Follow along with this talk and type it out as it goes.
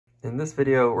In this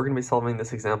video, we're going to be solving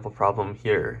this example problem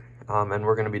here, and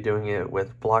we're going to be doing it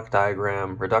with block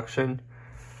diagram reduction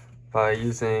by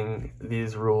using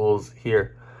these rules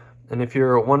here. And if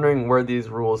you're wondering where these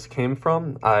rules came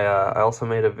from, I also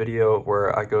made a video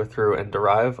where I go through and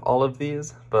derive all of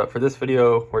these, but for this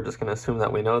video, we're just going to assume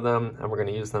that we know them, and we're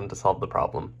going to use them to solve the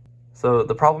problem. So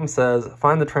the problem says,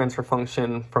 find the transfer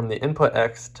function from the input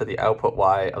x to the output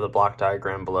y of the block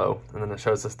diagram below, and then it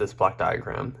shows us this block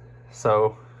diagram.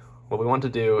 So what we want to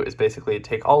do is basically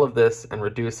take all of this and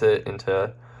reduce it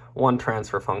into one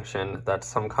transfer function that's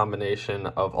some combination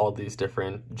of all these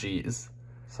different g's.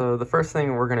 So the first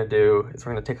thing we're going to do is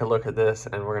we're going to take a look at this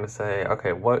and we're going to say,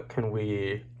 okay, what can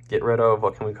we get rid of?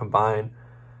 What can we combine?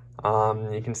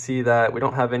 You can see that we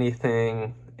don't have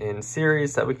anything in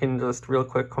series that we can just real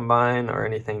quick combine, or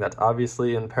anything that's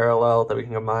obviously in parallel that we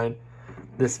can combine.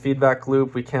 This feedback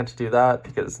loop, we can't do that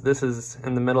because this is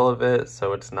in the middle of it,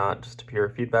 so it's not just a pure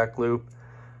feedback loop.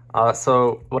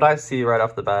 So what I see right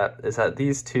off the bat is that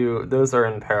these two, those are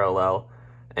in parallel,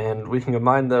 and we can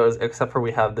combine those except for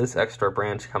we have this extra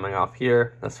branch coming off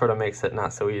here. That sort of makes it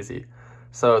not so easy.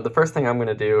 So the first thing I'm going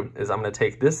to do is I'm going to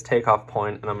take this takeoff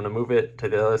point and I'm going to move it to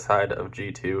the other side of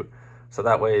G2, so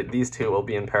that way these two will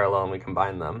be in parallel and we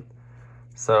combine them.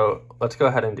 So let's go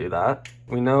ahead and do that.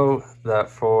 We know that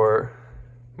for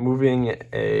moving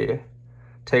a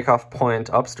takeoff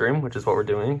point upstream, which is what we're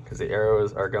doing because the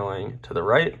arrows are going to the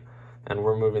right and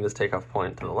we're moving this takeoff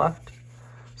point to the left.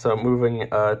 So moving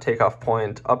a takeoff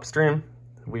point upstream,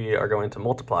 we are going to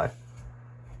multiply.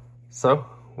 So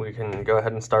we can go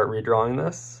ahead and start redrawing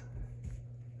this.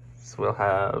 So we'll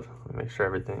have, make sure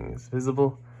everything's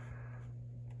visible,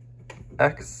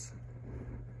 x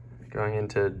going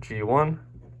into G1,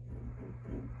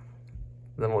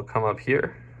 then we'll come up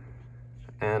here,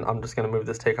 and I'm just going to move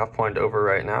this takeoff point over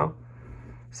right now.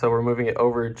 So we're moving it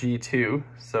over G2,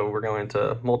 so we're going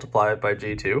to multiply it by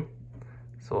G2.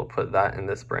 So we'll put that in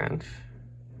this branch.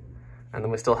 And then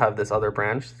we still have this other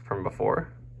branch from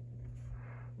before.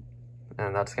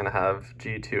 And that's going to have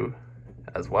G2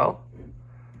 as well.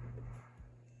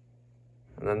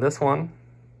 And then this one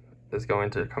is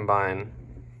going to combine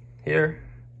here,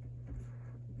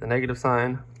 the negative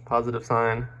sign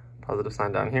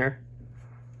down here.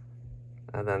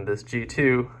 And then this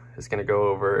G2 is going to go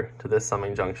over to this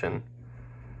summing junction,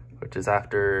 which is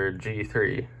after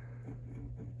G3.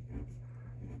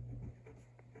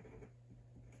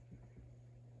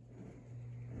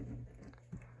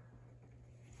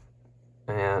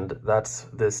 And that's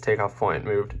this takeoff point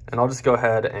moved. And I'll just go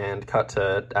ahead and cut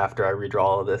to after I redraw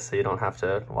all of this so you don't have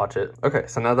to watch it. Okay,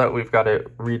 so now that we've got it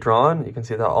redrawn, you can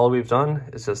see that all we've done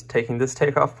is just taking this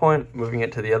takeoff point, moving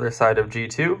it to the other side of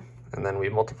G2, and then we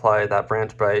multiply that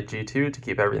branch by G2 to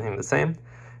keep everything the same.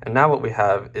 And now what we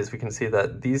have is we can see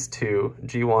that these two,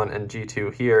 G1 and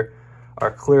G2 here,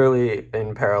 are clearly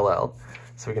in parallel.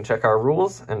 So we can check our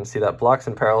rules and see that blocks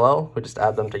in parallel, we just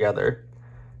add them together.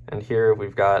 And here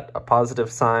we've got a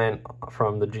positive sign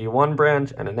from the G1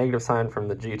 branch and a negative sign from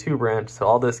the G2 branch. So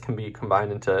all this can be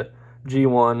combined into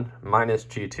G1 minus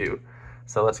G2.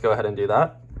 So let's go ahead and do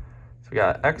that. So we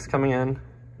got X coming in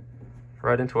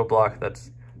right into a block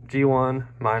that's G1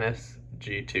 minus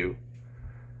G2.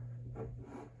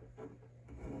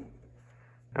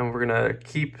 And we're gonna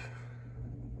keep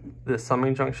this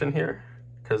summing junction here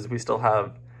because we still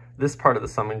have this part of the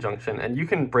summing junction, and you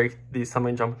can break these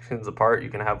summing junctions apart. You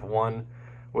can have one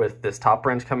with this top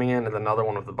branch coming in and another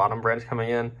one with the bottom branch coming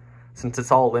in. Since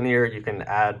it's all linear, you can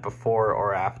add before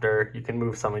or after. You can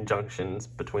move summing junctions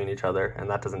between each other, and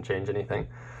that doesn't change anything.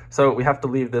 So we have to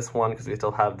leave this one because we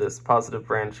still have this positive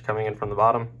branch coming in from the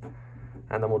bottom,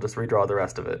 and then we'll just redraw the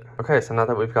rest of it. Okay, so now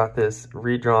that we've got this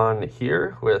redrawn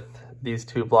here with these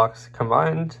two blocks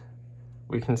combined,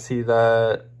 we can see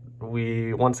that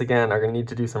we once again are going to need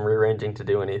to do some rearranging to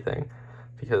do anything,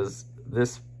 because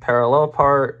this parallel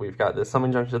part, we've got this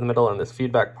summing junction in the middle, and this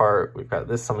feedback part, we've got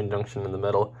this summing junction in the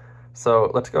middle.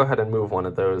 So let's go ahead and move one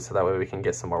of those so that way we can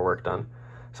get some more work done.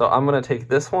 So I'm going to take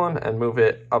this one and move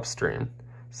it upstream.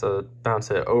 So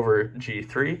bounce it over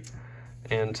G3,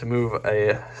 and to move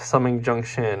a summing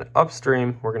junction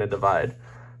upstream, we're going to divide.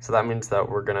 So that means that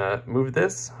we're gonna move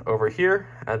this over here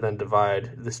and then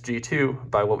divide this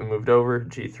G2 by what we moved over,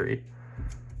 G3.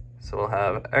 So we'll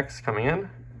have X coming in,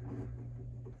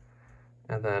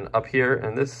 and then up here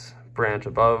in this branch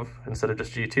above, instead of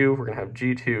just G2, we're gonna have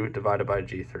G2 divided by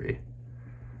G3.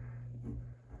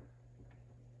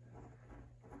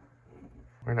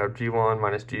 We're gonna have G1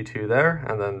 minus G2 there,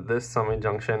 and then this summing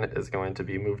junction is going to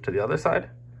be moved to the other side.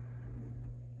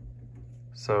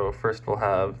 So first we'll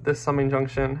have this summing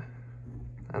junction,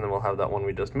 and then we'll have that one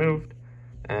we just moved,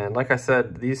 And like I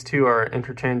said, these two are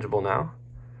interchangeable now,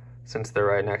 since they're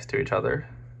right next to each other.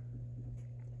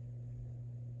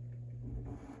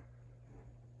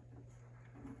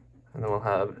 And then we'll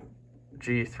have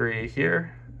G3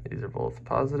 here. These are both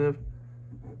positive.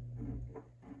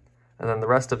 And then the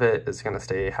rest of it is going to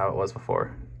stay how it was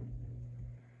before.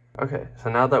 Okay,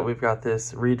 so now that we've got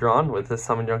this redrawn with this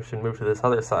summing junction moved to this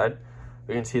other side,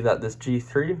 we can see that this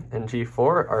G3 and G4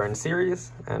 are in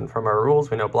series, and from our rules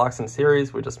we know blocks in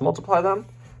series, we just multiply them.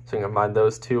 So we can combine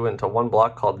those two into one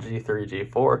block called G3,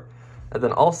 G4. And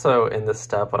then also in this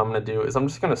step, what I'm going to do is I'm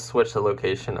just going to switch the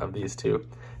location of these two.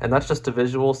 And that's just a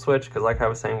visual switch, because like I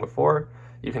was saying before,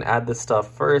 you can add this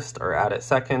stuff first or add it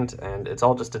second, and it's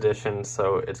all just addition,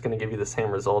 so it's going to give you the same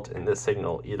result in this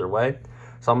signal either way.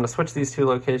 So I'm going to switch these two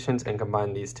locations and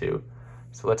combine these two.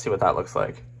 So let's see what that looks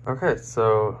like. Okay,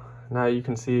 so now you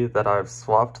can see that I've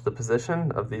swapped the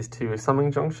position of these two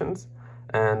summing junctions,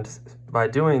 and by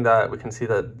doing that we can see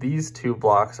that these two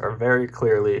blocks are very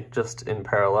clearly just in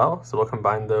parallel. So we'll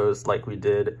combine those like we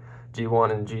did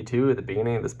G1 and G2 at the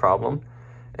beginning of this problem.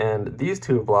 And these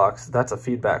two blocks, that's a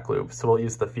feedback loop, so we'll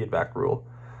use the feedback rule.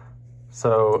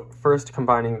 So first,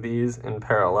 combining these in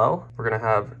parallel, we're going to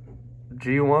have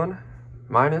G1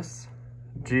 minus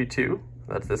G2,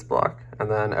 that's this block, and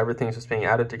then everything's just being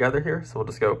added together here, so we'll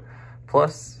just go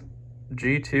plus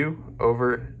G2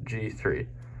 over G3,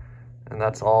 and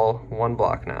that's all one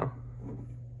block now.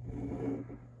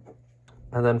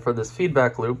 And then for this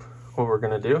feedback loop, what we're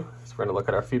going to do is we're going to look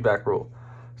at our feedback rule.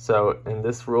 So in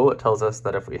this rule, it tells us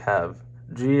that if we have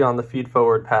G on the feed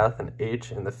forward path and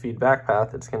H in the feedback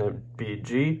path, it's going to be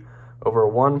G over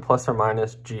 1 plus or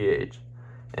minus GH.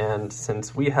 And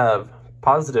since we have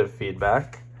positive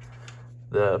feedback,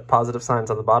 the positive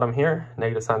sign's on the bottom here,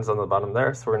 negative sign's on the bottom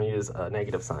there, so we're going to use a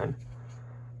negative sign.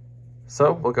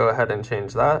 So we'll go ahead and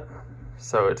change that.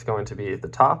 So it's going to be the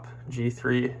top,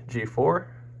 G3, G4,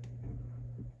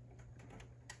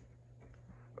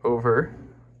 over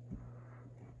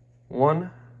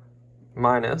 1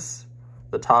 minus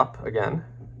the top again,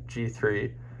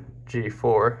 G3,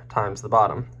 G4 times the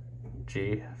bottom,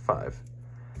 G5.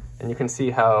 And you can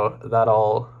see how that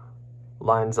all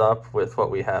lines up with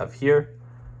what we have here.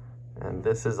 And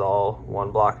this is all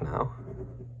one block now.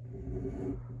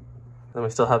 Then we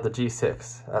still have the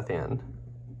G6 at the end,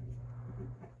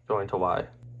 going to Y.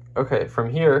 Okay, from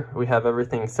here, we have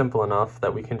everything simple enough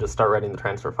that we can just start writing the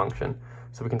transfer function.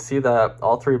 So we can see that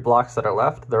all three blocks that are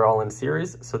left, they're all in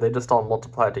series, so they just all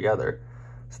multiply together.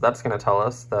 So that's going to tell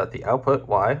us that the output,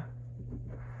 Y,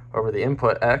 over the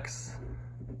input, X,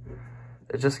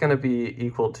 is just going to be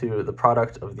equal to the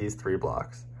product of these three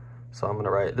blocks. So I'm going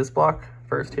to write this block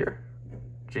first here,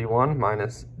 G1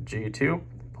 minus G2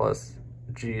 plus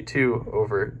G2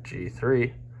 over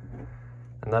G3,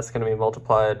 and that's going to be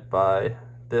multiplied by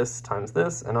this times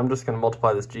this, and I'm just going to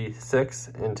multiply this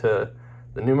G6 into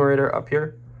the numerator up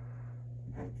here.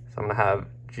 So I'm going to have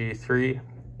G3,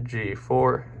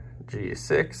 G4,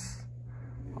 G6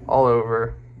 all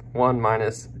over 1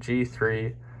 minus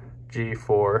G3,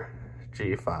 G4,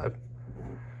 G5.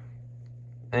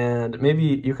 And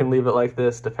maybe you can leave it like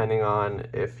this depending on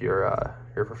if your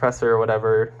professor or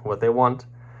whatever, what they want.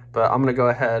 But I'm going to go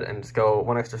ahead and just go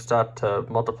one extra step to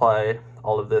multiply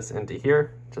all of this into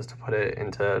here, just to put it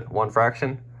into one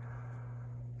fraction.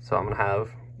 So I'm going to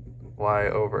have Y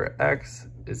over X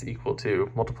is equal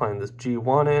to, multiplying this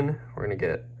G1 in, we're going to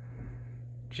get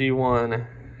G1,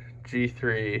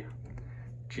 G3,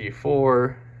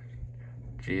 G4,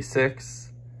 G6,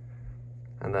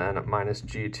 and then minus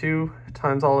G2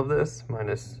 times all of this,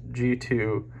 minus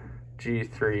G2,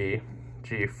 G3,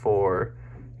 G4,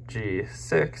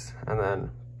 G6, and then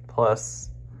plus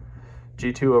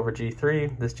G2 over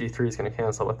G3. This G3 is going to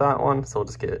cancel with that one, so we'll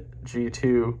just get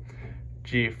G2,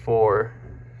 G4,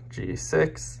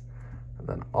 G6, and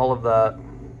then all of that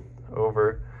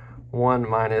over 1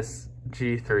 minus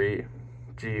G3,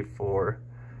 G4,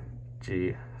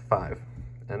 G5.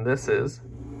 And this is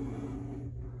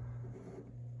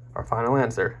our final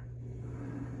answer.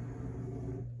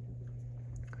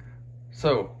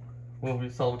 So, what we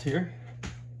solved here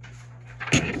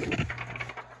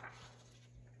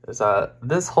is that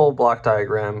this whole block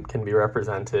diagram can be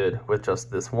represented with just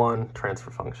this one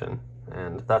transfer function.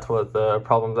 And that's what the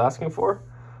problem's asking for.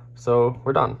 So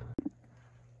we're done.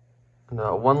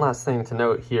 Now, one last thing to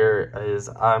note here is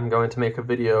I'm going to make a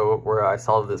video where I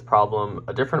solve this problem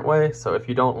a different way. So if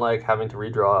you don't like having to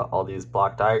redraw all these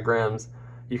block diagrams,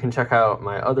 you can check out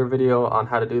my other video on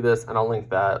how to do this, and I'll link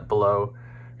that below,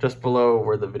 just below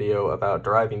where the video about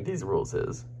deriving these rules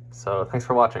is. So thanks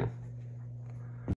for watching.